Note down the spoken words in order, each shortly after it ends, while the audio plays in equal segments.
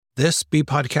This B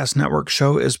Podcast Network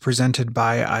show is presented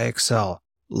by IXL.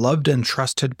 Loved and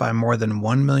trusted by more than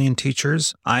 1 million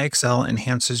teachers, IXL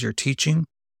enhances your teaching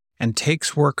and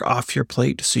takes work off your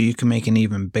plate so you can make an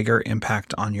even bigger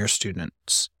impact on your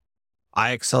students.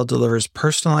 IXL delivers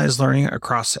personalized learning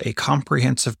across a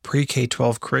comprehensive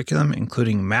pre-K-12 curriculum,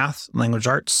 including math, language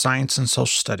arts, science, and social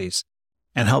studies,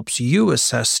 and helps you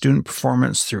assess student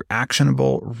performance through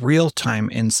actionable, real-time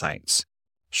insights.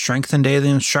 Strengthen daily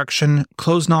instruction,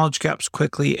 close knowledge gaps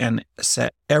quickly, and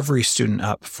set every student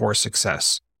up for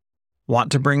success.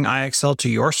 Want to bring IXL to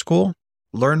your school?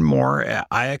 Learn more at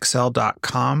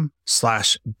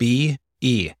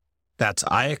ixl.com/BE. That's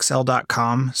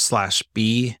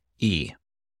ixl.com/BE.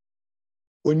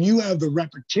 When you have the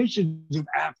repetitions of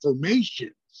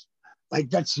affirmations, like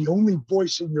that's the only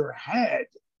voice in your head,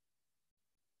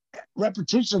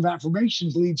 repetition of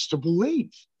affirmations leads to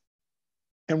belief.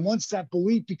 And once that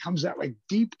belief becomes that like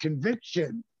deep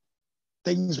conviction,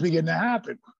 things begin to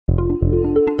happen.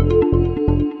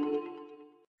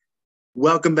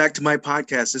 Welcome back to my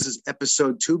podcast. This is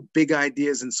episode 2, Big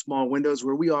Ideas in Small Windows,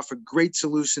 where we offer great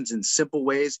solutions in simple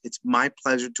ways. It's my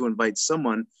pleasure to invite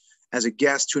someone as a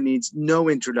guest who needs no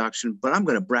introduction, but I'm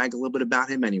going to brag a little bit about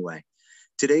him anyway.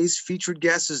 Today's featured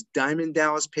guest is Diamond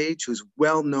Dallas Page, who's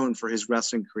well known for his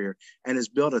wrestling career and has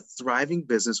built a thriving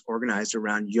business organized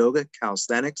around yoga,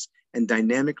 calisthenics, and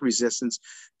dynamic resistance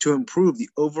to improve the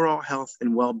overall health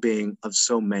and well-being of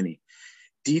so many.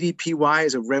 DDPY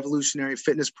is a revolutionary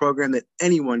fitness program that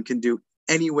anyone can do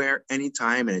anywhere,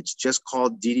 anytime, and it's just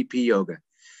called DDP Yoga.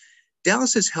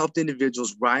 Dallas has helped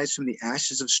individuals rise from the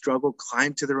ashes of struggle,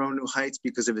 climb to their own new heights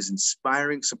because of his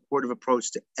inspiring, supportive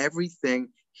approach to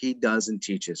everything he does and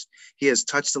teaches. He has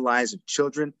touched the lives of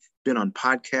children, been on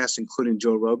podcasts, including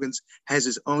Joe Rogan's, has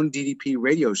his own DDP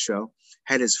radio show,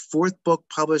 had his 4th book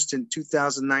published in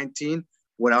 2019.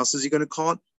 What else is he going to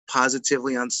call it?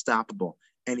 Positively Unstoppable.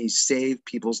 And he saved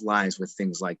people's lives with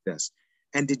things like this.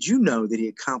 And did you know that he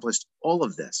accomplished all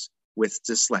of this with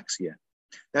dyslexia?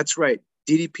 That's right.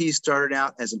 DDP started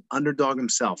out as an underdog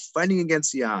himself, fighting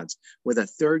against the odds with a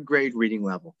 3rd grade reading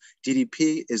level.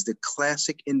 DDP is the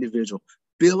classic individual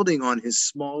building on his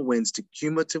small wins to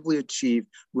cumulatively achieve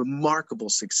remarkable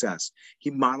success. He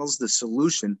models the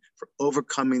solution for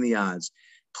overcoming the odds.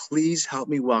 Please help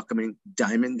me welcoming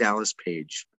Diamond Dallas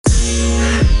Page.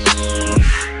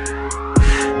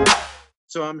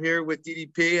 So I'm here with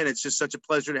DDP, and it's just such a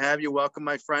pleasure to have you. Welcome,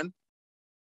 my friend.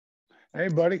 Hey,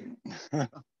 buddy.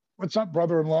 What's up,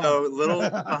 brother-in-law? So a little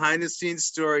behind-the-scenes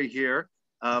story here.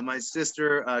 My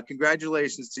sister,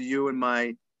 congratulations to you and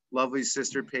my lovely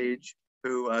sister, Paige,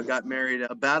 who got married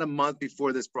about a month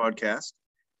before this broadcast.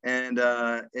 And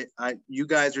you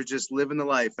guys are just living the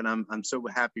life, and I'm so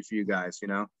happy for you guys, you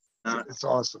know. It's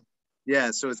awesome. Yeah,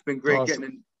 so it's been great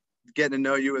getting to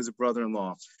know you as a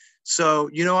brother-in-law. So,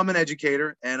 you know, I'm an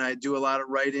educator, and I do a lot of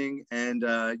writing and,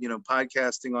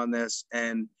 podcasting on this.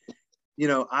 And, you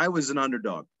know, I was an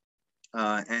underdog.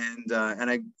 And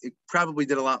I probably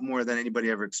did a lot more than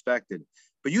anybody ever expected.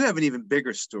 But you have an even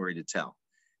bigger story to tell.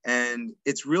 And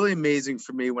it's really amazing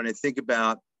for me when I think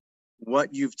about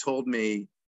what you've told me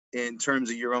in terms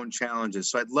of your own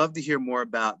challenges. So I'd love to hear more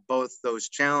about both those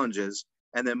challenges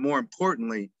and then more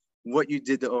importantly, what you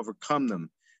did to overcome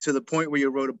them, to the point where you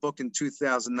wrote a book in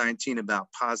 2019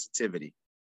 about positivity,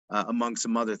 among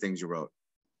some other things you wrote.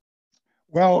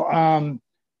 Well,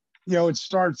 it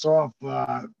starts off,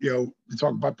 you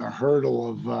talk about the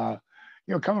hurdle of,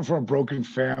 coming from a broken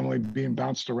family, being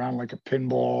bounced around like a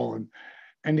pinball and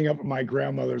ending up at my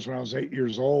grandmother's when I was 8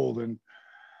 years old. And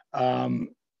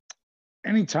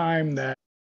anytime that,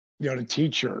 the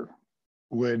teacher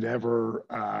would ever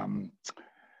go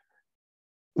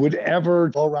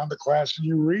around the class and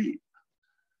you read.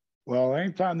 Well,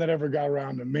 anytime that ever got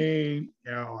around to me,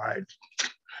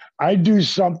 I'd do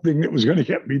something that was going to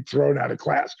get me thrown out of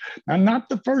class. Now, not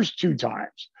the first 2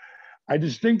 times. I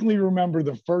distinctly remember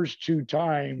the first 2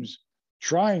 times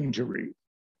trying to read,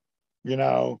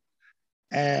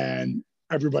 and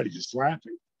everybody just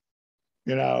laughing,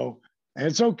 and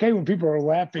it's okay when people are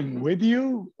laughing with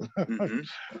you,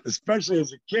 especially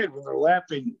as a kid, when they're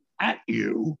laughing at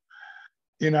you,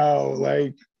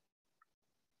 like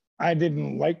I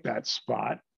didn't like that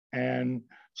spot. And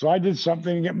so I did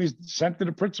something to get me sent to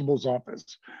the principal's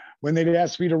office when they'd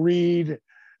ask me to read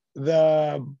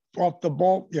off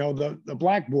the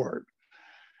blackboard,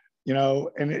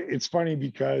 and it's funny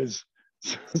because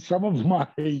some of my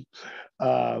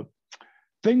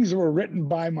things that were written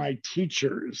by my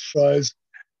teachers was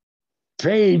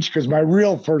Paige, because my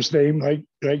real first name, like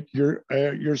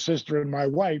your sister and my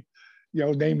wife,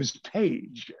 name is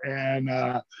Paige. And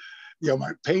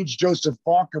my Page Joseph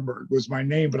Falkenberg was my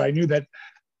name, but I knew that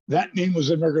that name was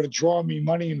never going to draw me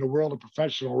money in the world of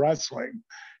professional wrestling.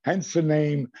 Hence the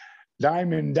name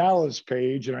Diamond Dallas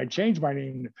Page. And I changed my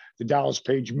name to Dallas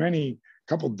Page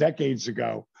couple decades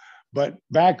ago. But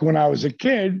back when I was a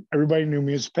kid, everybody knew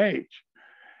me as Page.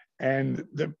 And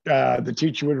the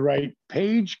teacher would write,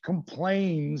 Page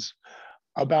complains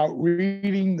about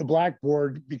reading the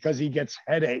blackboard because he gets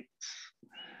headaches.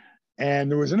 And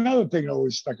there was another thing that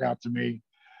always stuck out to me.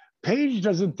 Page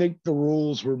doesn't think the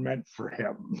rules were meant for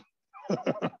him.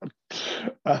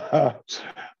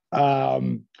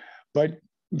 But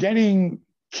getting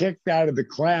kicked out of the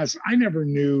class, I never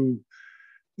knew,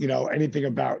 anything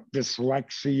about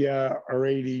dyslexia or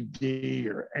ADD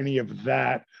or any of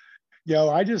that.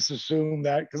 I just assumed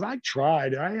that because I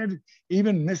tried. I had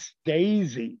even Miss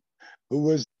Daisy, who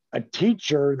was a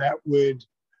teacher that would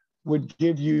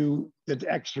give you the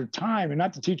extra time, and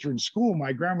not the teacher in school.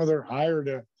 My grandmother hired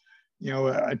a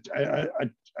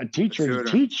teacher to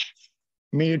teach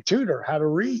me, a tutor, how to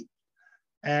read.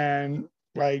 And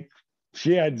like,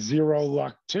 she had zero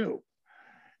luck too.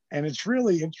 And it's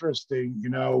really interesting,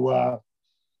 the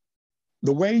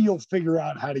way you'll figure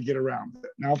out how to get around it.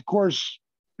 Now, of course,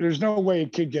 there's no way a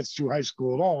kid gets through high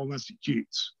school at all unless he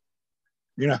cheats.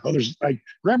 There's like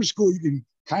grammar school, you can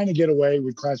kind of get away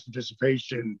with class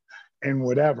participation and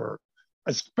whatever,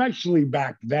 especially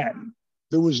back then.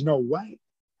 There was no way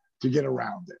to get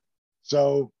around it.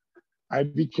 So I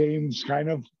became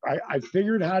I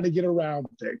figured how to get around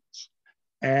things.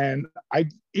 And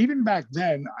even back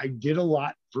then, I did a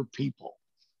lot for people,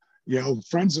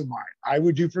 friends of mine, I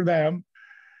would do for them.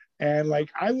 And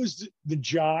like, I was the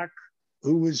jock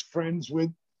who was friends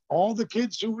with all the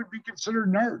kids who would be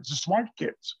considered nerds, the smart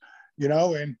kids,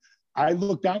 and I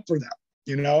looked out for them,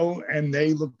 and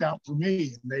they looked out for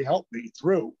me, and they helped me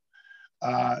through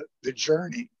the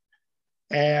journey.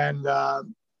 And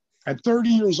at 30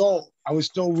 years old, I was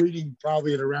still reading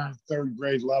probably at around third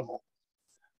grade level.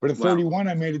 But at 31,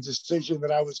 I made a decision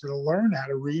that I was going to learn how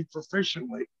to read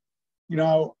proficiently.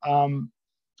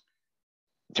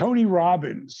 Tony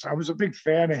Robbins, I was a big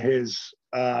fan of his,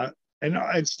 and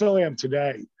I still am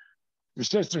today. Your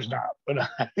sister's not, but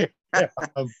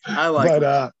I like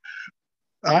it.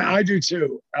 I do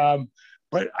too.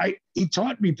 But he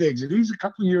taught me things, and he's a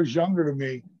couple of years younger than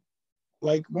me.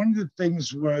 Like, one of the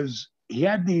things was he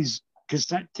had these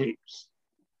cassette tapes,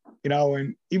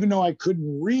 and even though I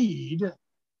couldn't read,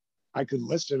 I could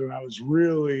listen, and I was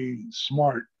really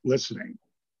smart listening,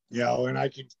 and I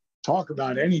could talk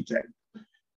about anything.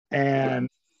 And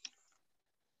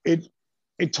it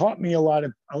taught me a lot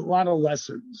of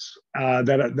lessons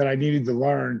that I needed to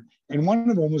learn. And one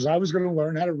of them was I was going to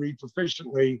learn how to read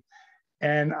proficiently.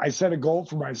 And I set a goal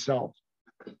for myself.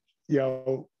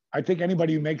 I think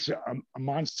anybody who makes a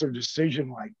monster decision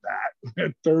like that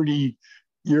at 30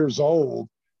 years old,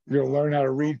 you're going to learn how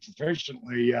to read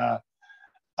proficiently.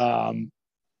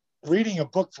 Reading a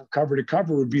book from cover to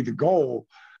cover would be the goal,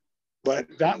 but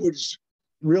that was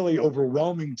really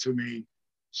overwhelming to me.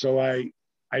 So I'm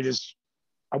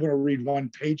going to read one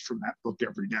page from that book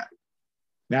every day.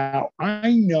 Now,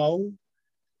 I know,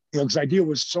 because I deal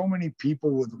with so many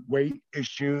people with weight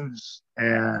issues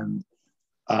and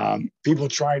people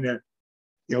trying to,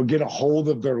 get a hold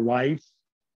of their life,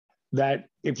 that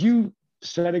if you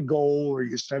set a goal or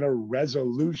you set a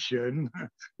resolution,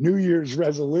 New Year's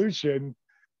resolution,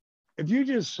 if you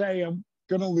just say, I'm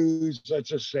going to lose, let's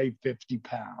just say 50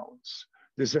 pounds,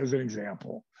 this as an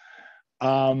example,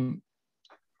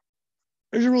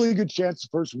 there's a really good chance the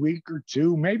first week or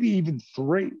two, maybe even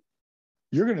 3,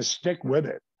 you're going to stick with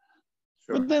it.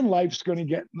 Sure. But then life's going to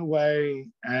get in the way.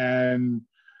 And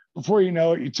before you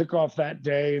know it, you took off that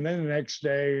day and then the next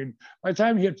day. And by the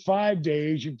time you hit 5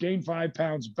 days, you've gained 5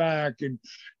 pounds back. And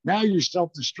now you're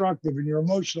self-destructive and your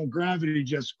emotional gravity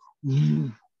just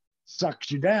sucks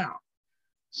you down.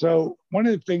 So one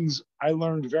of the things I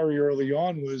learned very early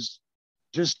on was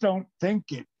just don't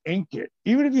think it, ink it.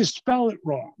 Even if you spell it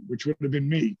wrong, which would have been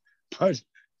me, but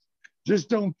just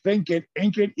don't think it,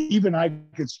 ink it. Even I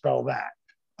could spell that.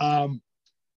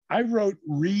 I wrote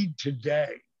read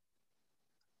today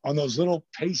on those little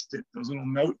Paste-It, those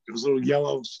little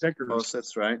yellow stickers. Oh,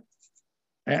 that's right.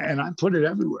 And I put it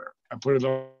everywhere. I put it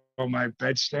on my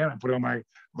bedstand. I put it on my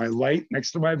light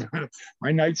next to my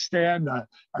nightstand. I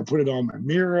put it on my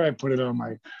mirror. I put it on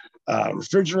my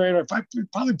refrigerator. I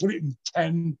probably put it in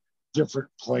 10 different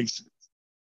places.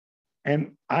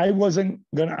 And I wasn't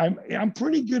gonna. I'm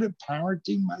pretty good at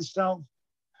parenting myself.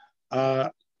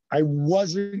 I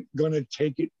wasn't gonna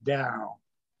take it down,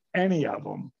 any of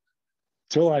them,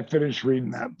 till I finished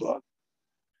reading that book.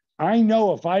 I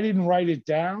know if I didn't write it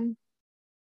down,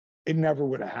 it never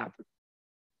would have happened.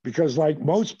 Because like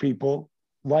most people,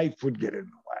 life would get in the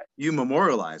way. You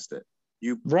memorialized it.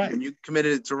 Right. When you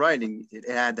committed it to writing, it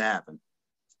had to happen.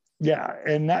 Yeah.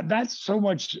 And that's so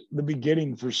much the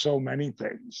beginning for so many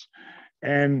things.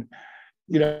 And,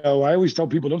 you know, I always tell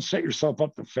people, don't set yourself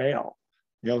up to fail.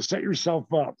 You know, set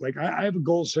yourself up. Like I have a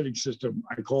goal setting system.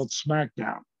 I call it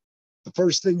Smackdown. The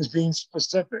first thing is being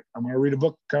specific. I'm going to read a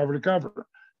book cover to cover.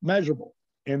 Measurable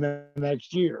in the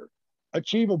next year.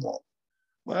 Achievable.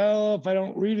 Well, if I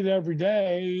don't read it every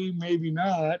day, maybe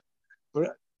not.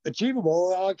 But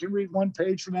achievable, I can read one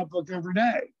page from that book every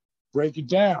day. Break it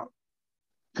down.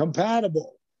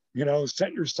 Compatible. You know,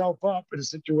 set yourself up in a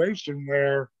situation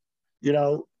where, you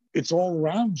know, it's all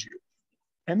around you.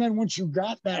 And then once you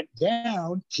got that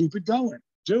down, keep it going.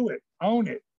 Do it. Own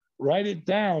it. Write it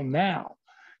down now.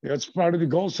 You know, it's part of the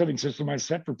goal setting system I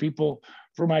set for people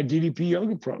for my DDP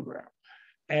yoga program.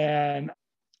 And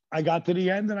I got to the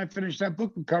end and I finished that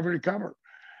book from cover to cover.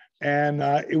 And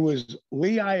it was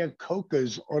Lee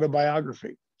Iacocca's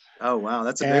autobiography. Oh, wow.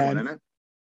 That's a big one, isn't it?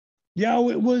 Yeah,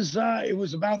 it was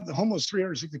about almost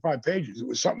 365 pages. It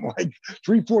was something like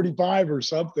 345 or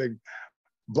something.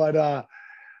 But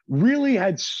really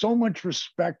had so much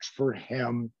respect for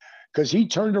him because he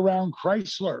turned around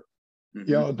Chrysler,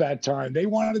 you know, at that time. They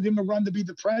wanted him to run to be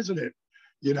the president,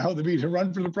 you know, to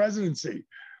run for the presidency.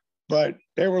 But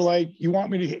they were like, you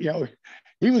want me to, you know,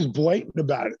 he was blatant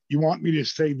about it. You want me to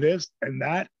say this and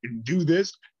that and do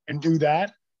this and do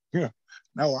that? You know,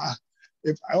 no,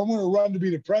 if I want to run to be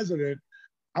the president,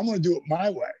 I'm going to do it my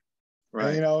way. Right.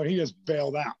 And, you know, and he just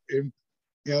bailed out. And,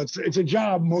 you know, it's a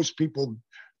job most people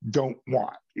don't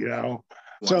want, you know.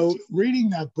 Wow. So reading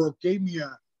that book gave me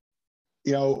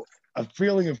a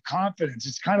feeling of confidence.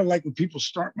 It's kind of like when people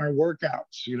start my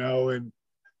workouts, you know, and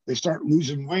they start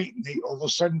losing weight and they all of a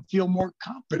sudden feel more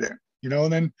confident, you know,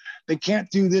 and then they can't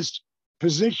do this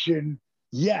position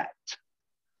yet.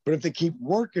 But if they keep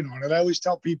working on it, I always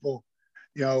tell people,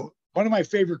 you know, one of my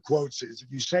favorite quotes is,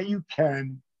 if you say you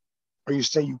can or you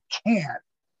say you can't,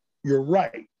 you're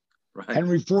right.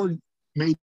 Henry Ford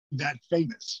made that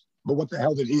famous, but what the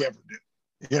hell did he ever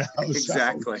do? You know,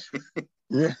 exactly. So,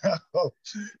 you know,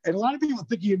 and a lot of people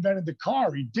think he invented the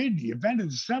car. He did. He invented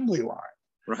the assembly line.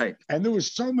 Right. And there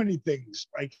was so many things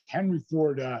like Henry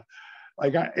Ford.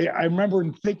 Like I remember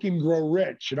in Think and Grow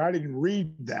Rich, and I didn't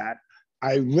read that.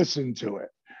 I listened to it,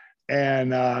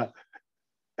 and at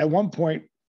one point,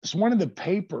 one of the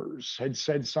papers had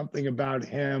said something about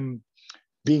him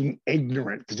being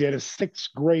ignorant because he had a 6th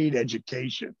grade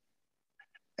education.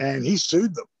 And he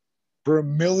sued them for $1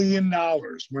 million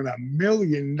when $1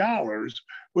 million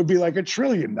would be like $1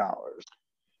 trillion.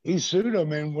 He sued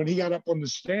them. And when he got up on the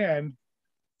stand,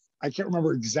 I can't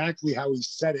remember exactly how he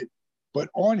said it, but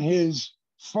on his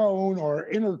phone or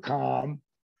intercom,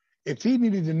 if he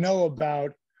needed to know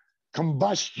about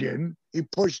combustion, he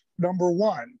pushed number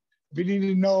 1. If he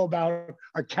needed to know about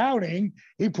accounting,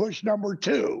 he pushed number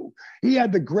 2. He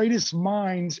had the greatest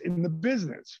minds in the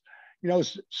business. You know,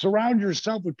 surround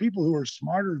yourself with people who are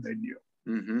smarter than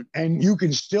you, and you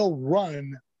can still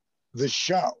run the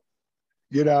show,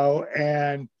 you know.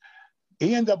 And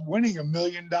he ended up winning $1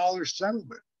 million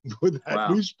settlement with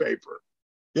that newspaper.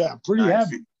 Yeah, pretty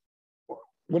heavy.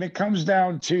 When it comes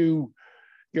down to,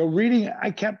 you know, reading,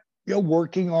 I kept, you know,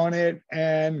 working on it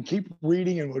and keep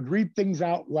reading and would read things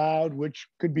out loud, which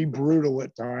could be brutal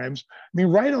at times. I mean,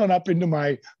 right on up into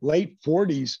my late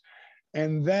 40s.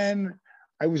 And then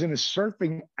I was in a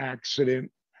surfing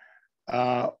accident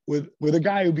with a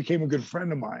guy who became a good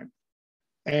friend of mine.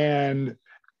 And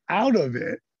out of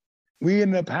it, we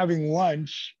ended up having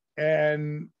lunch,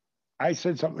 and I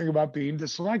said something about being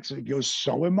dyslexic. He goes,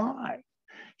 so am I.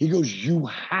 He goes, you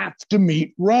have to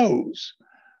meet Rose.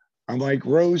 I'm like,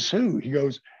 Rose who? He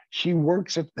goes, she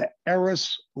works at the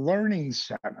Eris Learning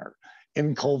Center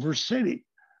in Culver City.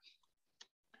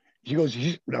 He goes,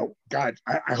 no, God,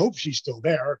 I hope she's still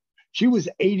there. She was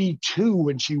 82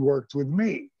 when she worked with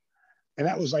me. And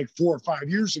that was like 4 or 5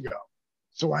 years ago.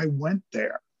 So I went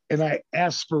there and I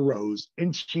asked for Rose,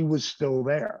 and she was still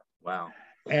there. Wow.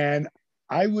 And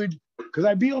I would, because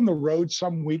I'd be on the road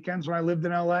some weekends when I lived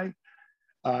in LA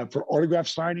for autograph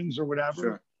signings or whatever.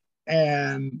 Sure.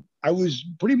 And I was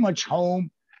pretty much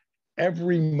home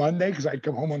every Monday because I'd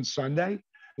come home on Sunday,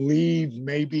 leave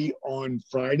maybe on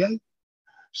Friday.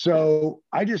 So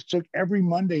I just took every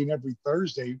Monday and every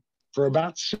Thursday for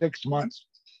about 6 months.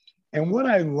 And what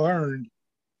I learned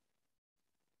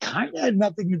kind of had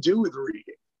nothing to do with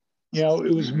reading. You know,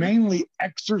 it was mainly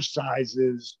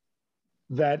exercises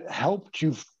that helped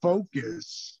you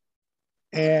focus.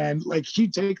 And like, you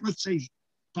take, let's say,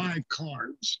 5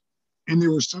 cards, and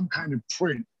there was some kind of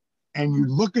print and you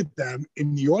look at them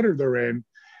in the order they're in,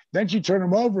 then you turn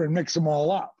them over and mix them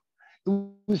all up.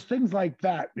 It was things like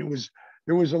that. There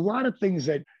was a lot of things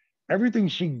that everything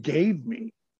she gave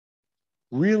me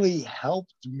really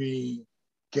helped me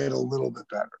get a little bit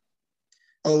better.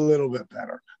 A little bit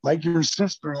better. Like your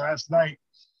sister last night,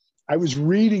 I was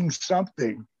reading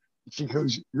something. She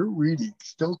goes, your reading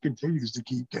still continues to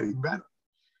keep getting better.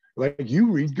 Like,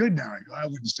 you read good now. I go, I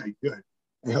wouldn't say good.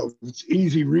 It's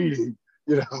easy reading.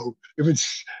 If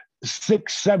it's 6th,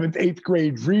 7th, 8th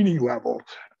grade reading level,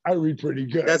 I read pretty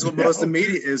good. That's what most of the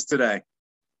media is today.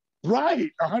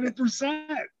 Right,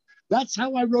 100%. That's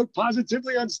how I wrote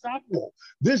Positively Unstoppable.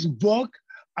 This book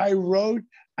I wrote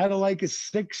out of like a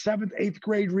 6th, 7th, 8th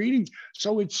grade reading.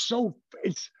 So it's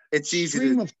easy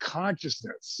stream of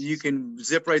consciousness. You can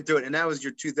zip right through it. And that was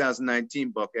your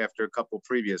 2019 book after a couple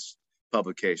previous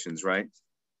publications, right?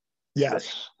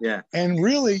 Yes. Yeah. And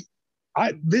really,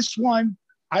 this one,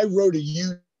 I wrote a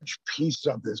huge piece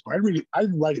of this, but I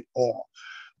didn't write it all.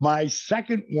 My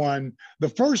second one, the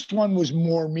first one was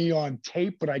more me on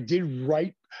tape, but I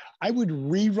would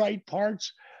rewrite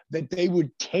parts that they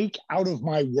would take out of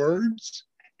my words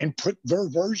and put their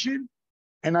version,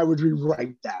 and I would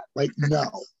rewrite that. Like, no,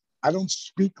 I don't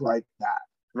speak like that.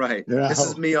 Right. This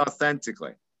is me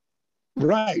authentically.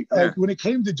 Right. Yeah. Like, when it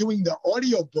came to doing the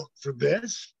audio book for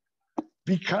this,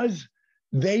 because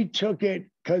they took it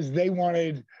because they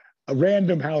wanted, a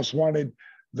Random House wanted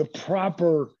the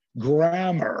proper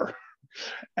grammar,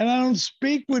 and I don't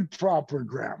speak with proper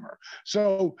grammar.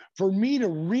 So for me to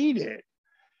read it,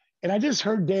 and I just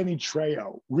heard Danny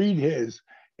Trejo read his,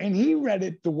 and he read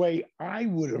it the way I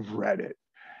would have read it,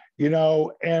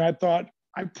 and I thought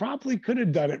I probably could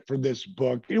have done it for this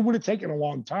book. It would have taken a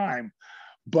long time,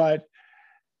 but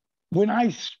when I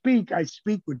speak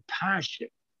with passion.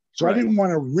 So right. I didn't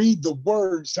want to read the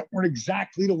words that weren't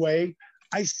exactly the way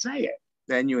I say it.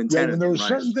 Then you intended. And there were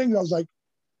certain things I was like,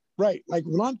 right, like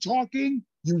when I'm talking,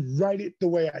 you write it the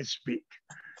way I speak,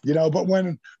 but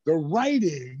when the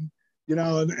writing,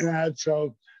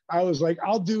 so I was like,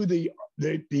 I'll do the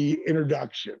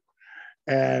introduction.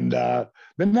 And the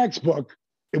next book,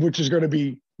 which is going to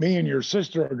be, me and your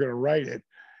sister are going to write it.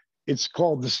 It's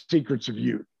called The Secrets of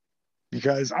Youth,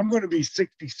 because I'm going to be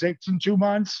 66 in 2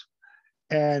 months.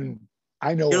 And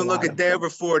I know you don't look a day over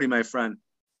 40, my friend.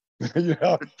 And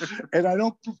I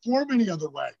don't perform any other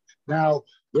way. Now,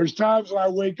 there's times when I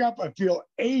wake up, I feel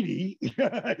 80.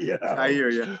 I hear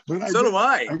you. So do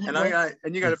I.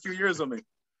 And you got a few years on me.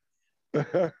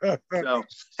 So,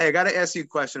 hey, I got to ask you a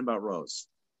question about Rose.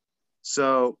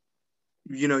 So,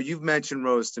 you've mentioned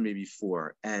Rose to me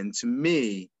before, and to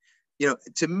me,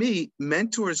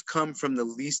 mentors come from the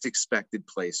least expected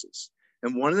places.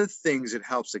 And one of the things that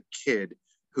helps a kid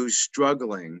who's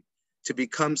struggling to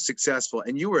become successful,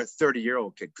 and you were a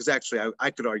 30-year-old kid, because actually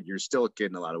I could argue you're still a kid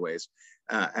in a lot of ways,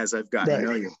 as I've gotten to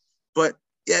know you. But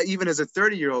yeah, even as a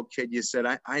 30-year-old kid, you said,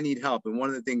 I need help. And one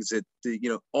of the things that,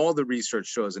 all the research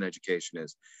shows in education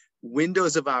is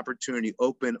windows of opportunity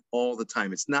open all the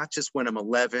time. It's not just when I'm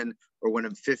 11 or when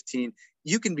I'm 15.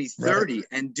 You can be 30 right.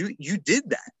 And you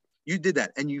did that. You did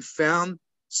that. And you found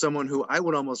someone who I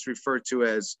would almost refer to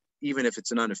as, even if it's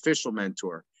an unofficial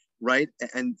mentor, right?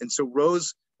 And so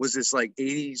Rose was this like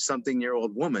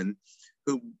 80-something-year-old woman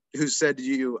who said to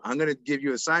you, I'm going to give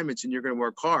you assignments and you're going to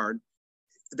work hard.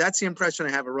 That's the impression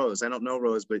I have of Rose. I don't know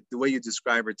Rose, but the way you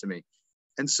describe her to me.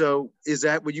 And so is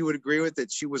that what you would agree with,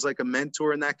 that she was like a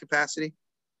mentor in that capacity?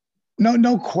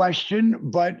 No question.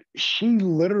 But she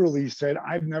literally said,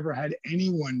 I've never had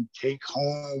anyone take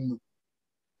home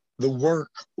the work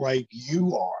like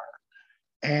you are.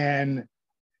 And,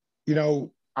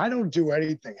 I don't do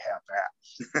anything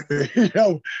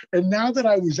half-assed, and now that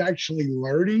I was actually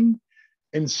learning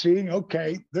and seeing,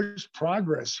 okay, there's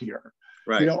progress here.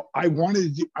 Right. I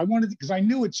wanted, because I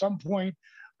knew at some point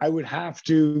I would have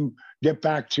to get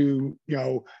back to,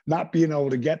 not being able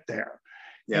to get there.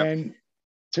 Yep. And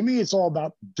to me, it's all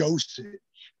about dosage,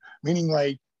 meaning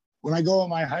like when I go in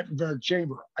my hyperbaric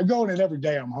chamber, I go in it every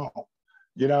day I'm home,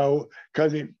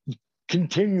 because it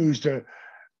continues to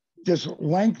just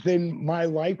lengthen my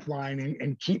lifeline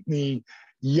and keep me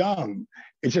young.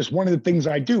 It's just one of the things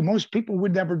I do. Most people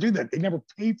would never do that. They never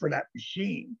pay for that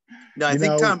machine. No, I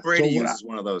think Tom Brady uses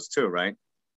one of those too, right?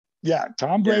 Yeah,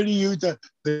 Tom Brady used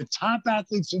the top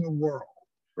athletes in the world.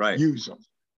 Right. Use them.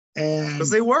 And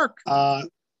because they work.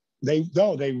 They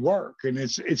work, and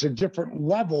it's a different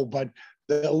level, but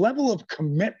the level of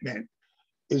commitment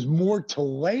is more to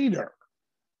later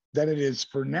than it is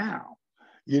for now.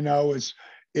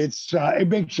 It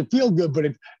makes you feel good, but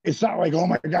it's not like, oh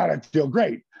my God, I feel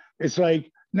great. It's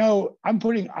like, no, I'm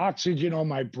putting oxygen on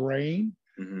my brain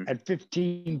at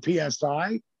 15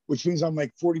 psi, which means I'm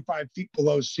like 45 feet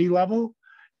below sea level.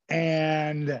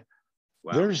 And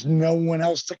there's no one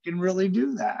else that can really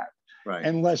do that. Right.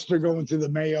 Unless they're going to the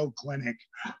Mayo Clinic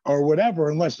or whatever,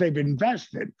 unless they've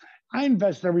invested. I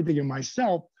invest everything in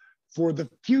myself for the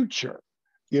future,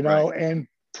 you know, and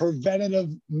preventative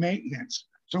maintenance.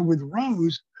 So with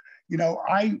Rose, you know,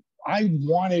 I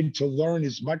wanted to learn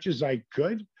as much as I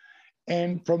could.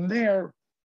 And from there,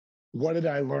 what did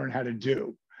I learn how to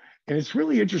do? And it's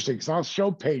really interesting because I'll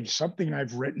show Paige something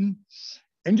I've written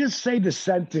and just say the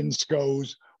sentence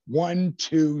goes 1,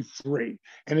 2, 3.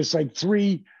 And it's like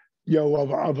 3, you know,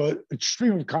 of a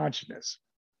extreme of consciousness.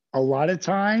 A lot of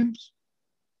times,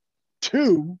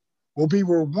 2 will be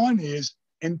where 1 is,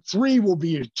 and 3 will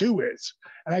be where 2 is.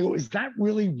 And I go, is that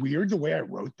really weird the way I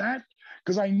wrote that?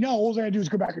 Because I know all I gotta do is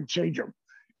go back and change them.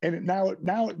 And now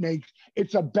it makes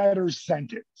it's a better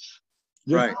sentence.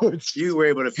 You know, you were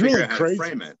able to figure really out how crazy. to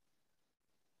frame it.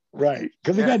 Right.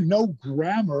 Because it had no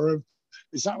grammar.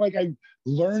 It's not like I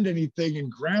learned anything in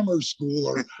grammar school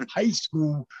or high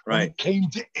school when it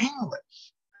came to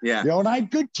English. Yeah. You know, and I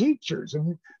had good teachers.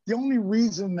 And the only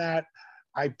reason that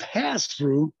I passed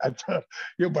through at the,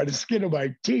 you know, by the skin of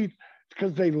my teeth,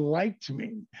 because they liked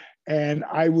me. And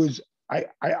I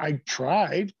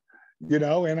tried, you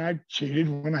know, and I cheated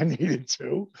when I needed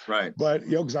to. Right. But,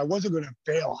 you know, because I wasn't going to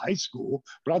fail high school.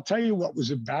 But I'll tell you what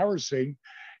was embarrassing,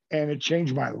 and it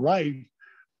changed my life,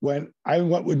 when I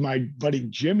went with my buddy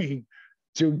Jimmy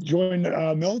to join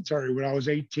the military when I was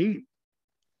 18.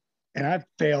 And I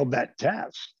failed that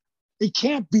test. It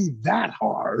can't be that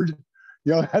hard.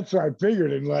 You know, that's what I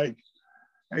figured. And like,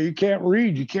 you can't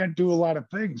read, you can't do a lot of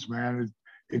things, man.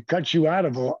 It cuts you out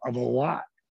of a lot.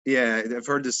 Yeah, I've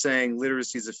heard the saying,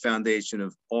 literacy is the foundation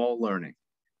of all learning.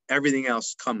 Everything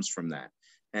else comes from that.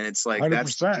 And it's like,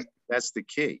 100%. that's the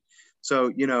key.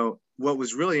 So, you know, what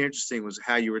was really interesting was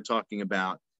how you were talking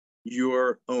about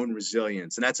your own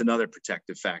resilience. And that's another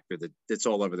protective factor that's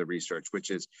all over the research, which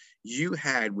is you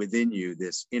had within you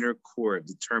this inner core of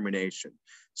determination.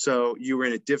 So you were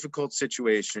in a difficult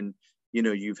situation. You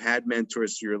know, you've had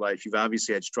mentors through your life. You've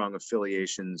obviously had strong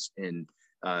affiliations in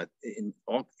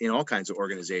all kinds of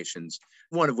organizations,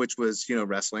 one of which was, you know,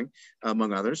 wrestling,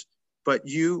 among others. But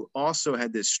you also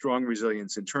had this strong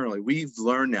resilience internally. We've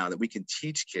learned now that we can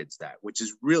teach kids that, which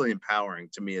is really empowering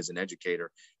to me as an educator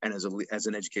and as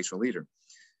an educational leader.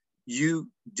 You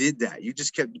did that. You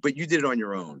just kept, but you did it on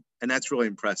your own, and that's really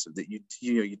impressive. That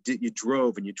you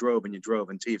drove and you drove and you drove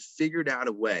until you figured out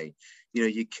a way. You know,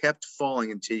 you kept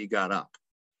falling until you got up,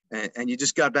 and you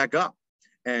just got back up.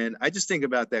 And I just think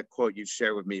about that quote you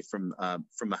shared with me from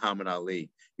Muhammad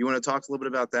Ali. You want to talk a little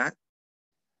bit about that?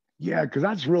 Yeah, because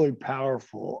that's really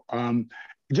powerful.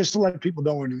 Just to let people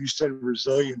know, when you said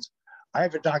resilience, I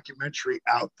have a documentary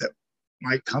out that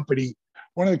my company,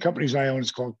 one of the companies I own,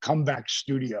 is called Comeback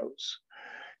Studios.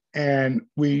 And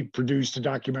we produced a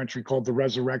documentary called The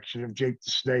Resurrection of Jake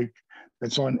the Snake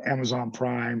that's on Amazon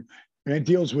Prime. And it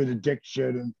deals with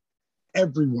addiction, and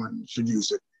everyone should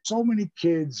use it. So many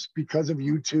kids, because of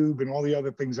YouTube and all the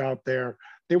other things out there,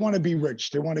 they want to be rich,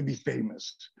 they want to be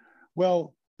famous.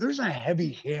 Well, there's a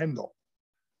heavy handle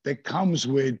that comes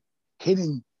with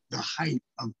hitting the height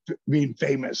of being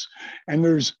famous. And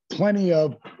there's plenty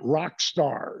of rock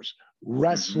stars,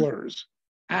 wrestlers,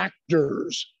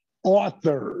 actors,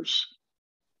 authors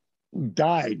who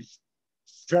died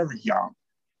very young.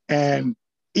 And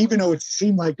even though it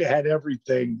seemed like they had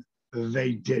everything,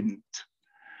 they didn't.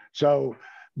 So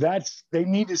they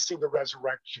need to see The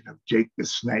Resurrection of Jake the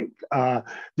Snake.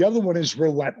 The other one is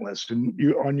Relentless, and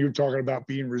you're talking about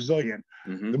being resilient.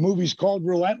 The movie's called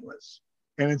Relentless,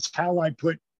 and it's how I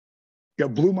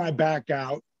blew my back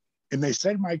out, and they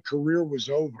said my career was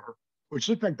over, which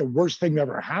looked like the worst thing that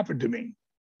ever happened to me,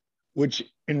 which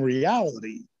in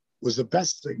reality was the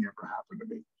best thing that ever happened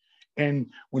to me. And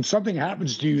when something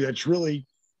happens to you that's really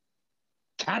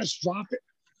catastrophic,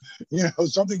 you know,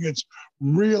 something that's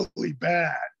really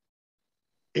bad,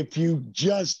 if you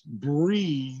just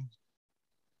breathe,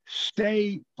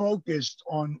 stay focused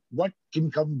on what can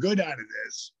come good out of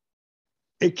this,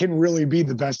 it can really be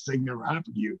the best thing that ever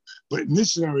happened to you. But in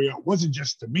this scenario, it wasn't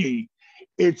just to me,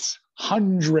 it's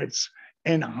hundreds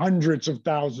and hundreds of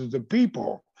thousands of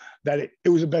people that it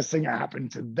was the best thing that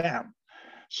happened to them.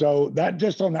 So that,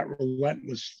 just on that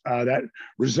relentless, that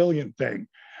resilient thing.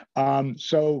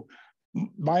 So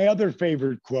my other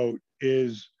favorite quote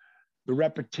is, the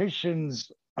repetitions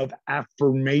of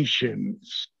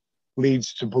affirmations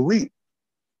leads to belief.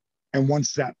 And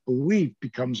once that belief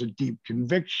becomes a deep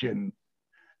conviction,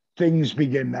 things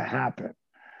begin to happen.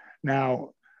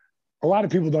 Now, a lot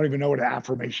of people don't even know what an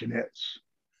affirmation is.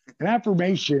 An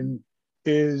affirmation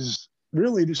is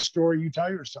really the story you tell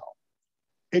yourself.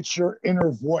 It's your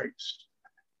inner voice.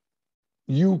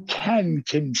 You can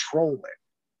control it.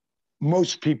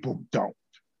 Most people don't.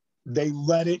 They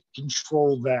let it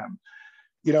control them.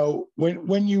 You know,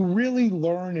 when you really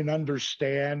learn and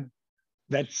understand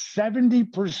that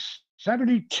 72%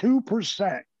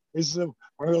 is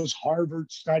one of those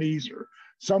Harvard studies or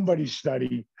somebody's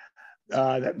study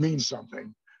that means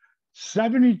something.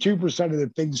 72% of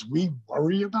the things we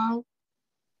worry about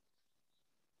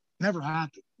never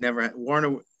happen.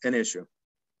 Weren't an issue.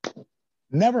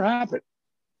 Never happen.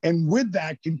 And with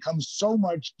that can come so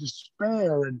much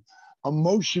despair and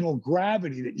emotional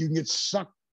gravity that you can get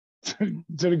sucked to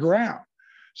the ground.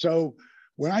 So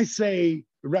when I say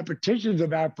the repetitions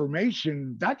of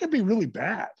affirmation, that can be really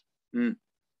bad.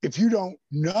 If you don't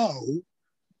know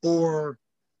or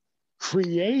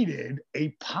created a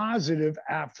positive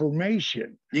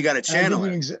affirmation. You got to channel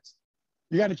it.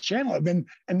 You got to channel it.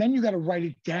 And then you got to write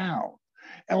it down.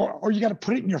 Or you got to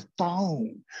put it in your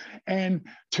phone. And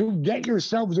to get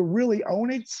yourself to really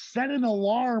own it, set an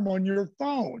alarm on your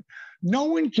phone. No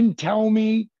one can tell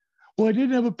me, well, I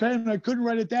didn't have a pen and I couldn't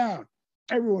write it down.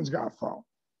 Everyone's got a phone.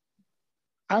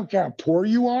 I don't care how poor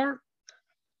you are,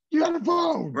 you got a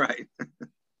phone. Right.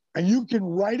 And you can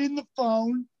write in the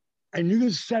phone and you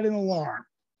can set an alarm.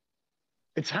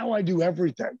 It's how I do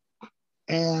everything.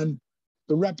 And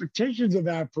the repetitions of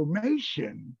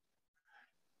affirmation,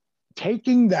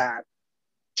 taking that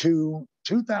to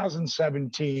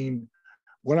 2017,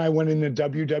 when I went in the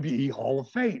WWE Hall of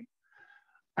Fame,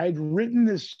 I'd written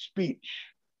this speech.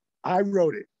 I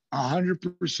wrote it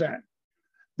 100%.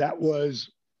 That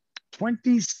was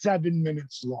 27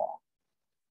 minutes long.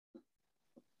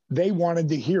 They wanted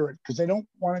to hear it because they don't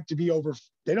want it to be over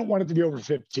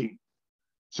 15.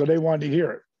 So they wanted to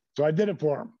hear it. So I did it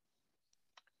for them.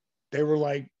 They were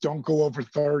like, don't go over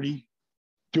 30.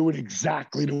 Do it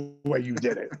exactly the way you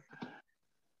did it.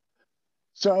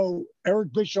 So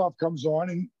Eric Bischoff comes on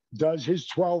and does his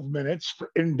 12 minutes for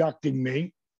inducting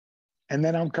me. And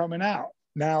then I'm coming out.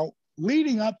 Now,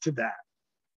 leading up to that,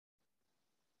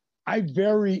 I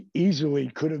very easily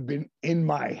could have been in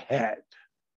my head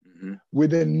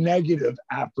with a negative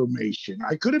affirmation.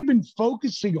 I could have been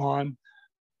focusing on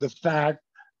the fact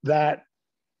that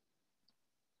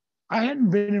I hadn't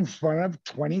been in front of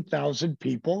 20,000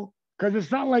 people, because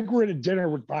it's not like we're at a dinner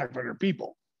with 500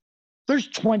 people. There's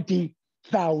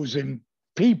 20,000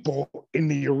 people in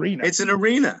the arena. It's an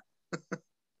arena.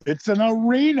 It's an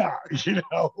arena, you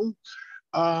know?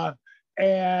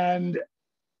 And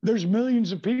there's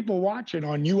millions of people watching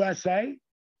on USA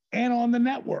and on the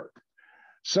network.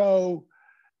 So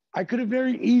I could have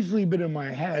very easily been in my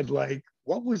head, like,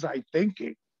 what was I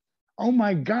thinking? Oh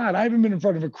my God, I haven't been in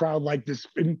front of a crowd like this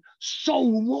in so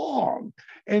long.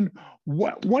 And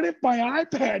what if my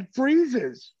iPad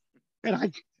freezes and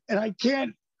I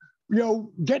can't, you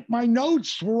know, get my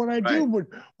notes for what I do? But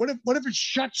what if it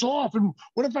shuts off? And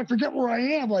what if I forget where I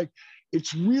am? Like,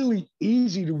 it's really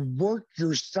easy to work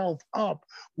yourself up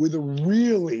with a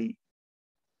really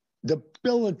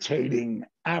debilitating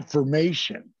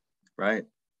affirmation. Right.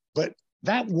 But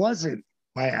that wasn't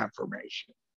my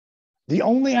affirmation. The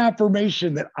only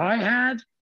affirmation that I had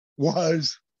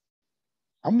was,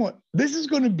 this is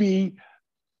going to be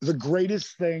the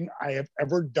greatest thing I have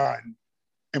ever done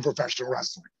in professional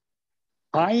wrestling.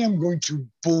 I am going to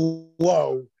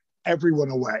blow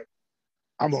everyone away.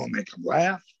 I'm going to make them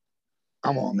laugh.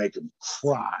 I'm going to make them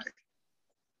cry.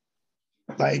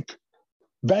 Like,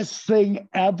 best thing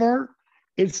ever.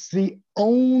 It's the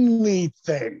only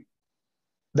thing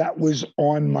that was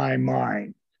on my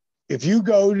mind. If you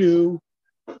go to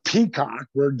Peacock,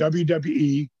 where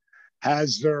WWE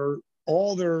has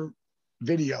all their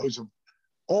videos of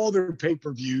all their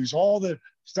pay-per-views, all the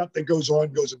stuff that goes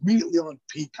immediately on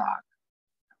Peacock,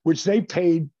 which they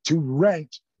paid to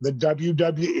rent the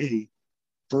WWE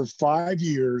for 5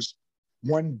 years,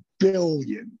 $1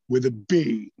 billion with a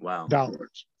B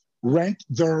dollars. Rent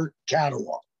their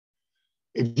catalog.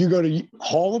 If you go to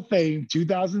Hall of Fame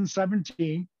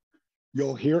 2017,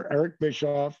 you'll hear Eric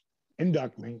Bischoff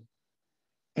induct me.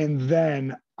 And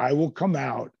then I will come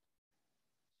out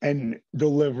and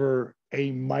deliver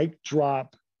a mic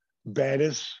drop,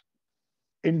 baddest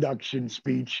induction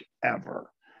speech ever.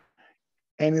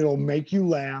 And it'll make you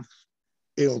laugh.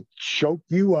 It'll choke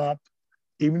you up,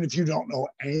 even if you don't know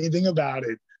anything about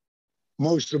it.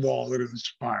 Most of all, it'll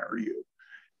inspire you.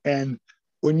 And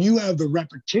when you have the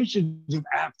repetitions of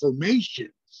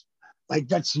affirmations, like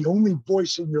that's the only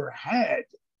voice in your head,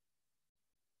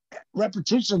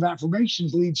 repetition of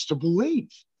affirmations leads to belief.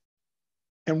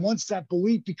 And once that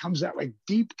belief becomes that like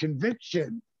deep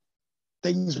conviction,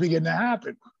 things begin to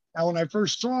happen. Now, when I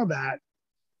first saw that,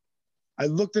 I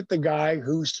looked at the guy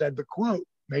who said the quote,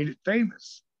 made it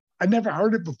famous. I'd never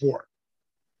heard it before.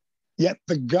 Yet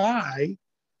the guy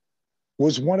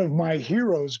was one of my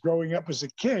heroes growing up as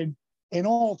a kid and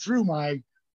all through my,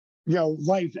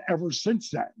 life ever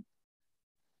since then.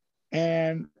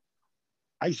 And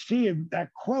I see him,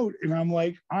 that quote, and I'm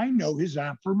like, I know his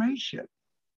affirmation.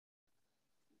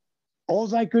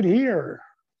 All I could hear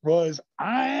was,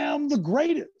 I am the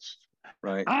greatest.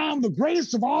 Right. I am the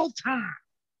greatest of all time.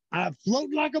 I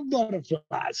float like a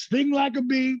butterfly, sting like a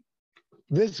bee.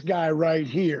 This guy right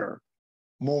here,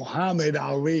 Muhammad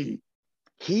Ali,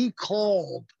 he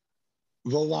called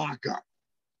the lockup.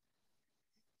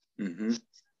 Mm-hmm.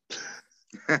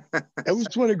 It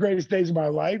was one of the greatest days of my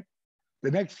life.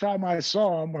 The next time I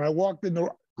saw him, when I walked in the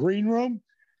green room,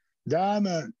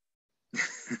 Diamond,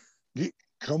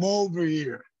 come over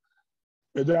here.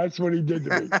 And that's what he did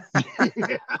to me.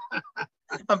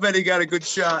 I bet he got a good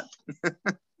shot.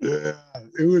 Yeah,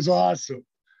 it was awesome.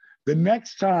 The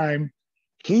next time,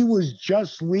 he was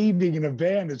just leaving in a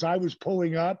van as I was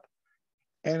pulling up,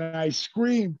 and I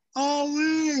screamed,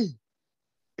 Ali!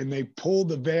 And they pulled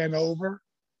the van over,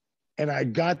 and I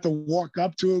got to walk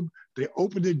up to him. They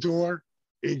opened the door.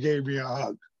 He gave me a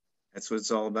hug. That's what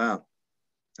it's all about.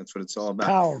 That's what it's all about.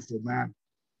 Powerful, man.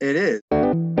 It is.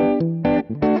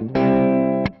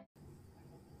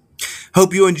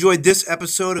 Hope you enjoyed this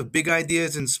episode of Big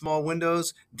Ideas in Small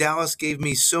Windows. Dallas gave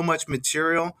me so much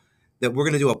material that we're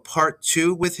going to do a part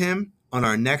 2 with him on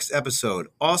our next episode.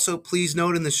 Also, please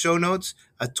note in the show notes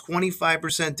a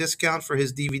 25% discount for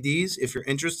his DVDs if you're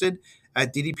interested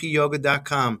at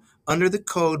ddpyoga.com under the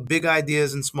code Big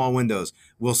Ideas in Small Windows.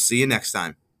 We'll see you next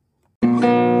time.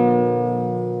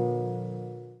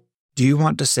 Do you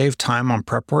want to save time on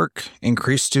prep work,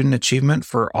 increase student achievement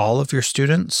for all of your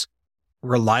students,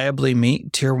 reliably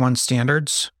meet Tier 1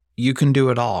 standards? You can do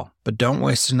it all, but don't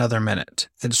waste another minute.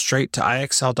 Head straight to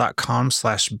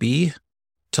ixl.com/B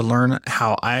to learn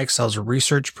how IXL's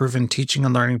research-proven teaching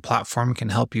and learning platform can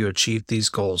help you achieve these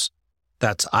goals.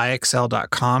 That's ixl.com/BE.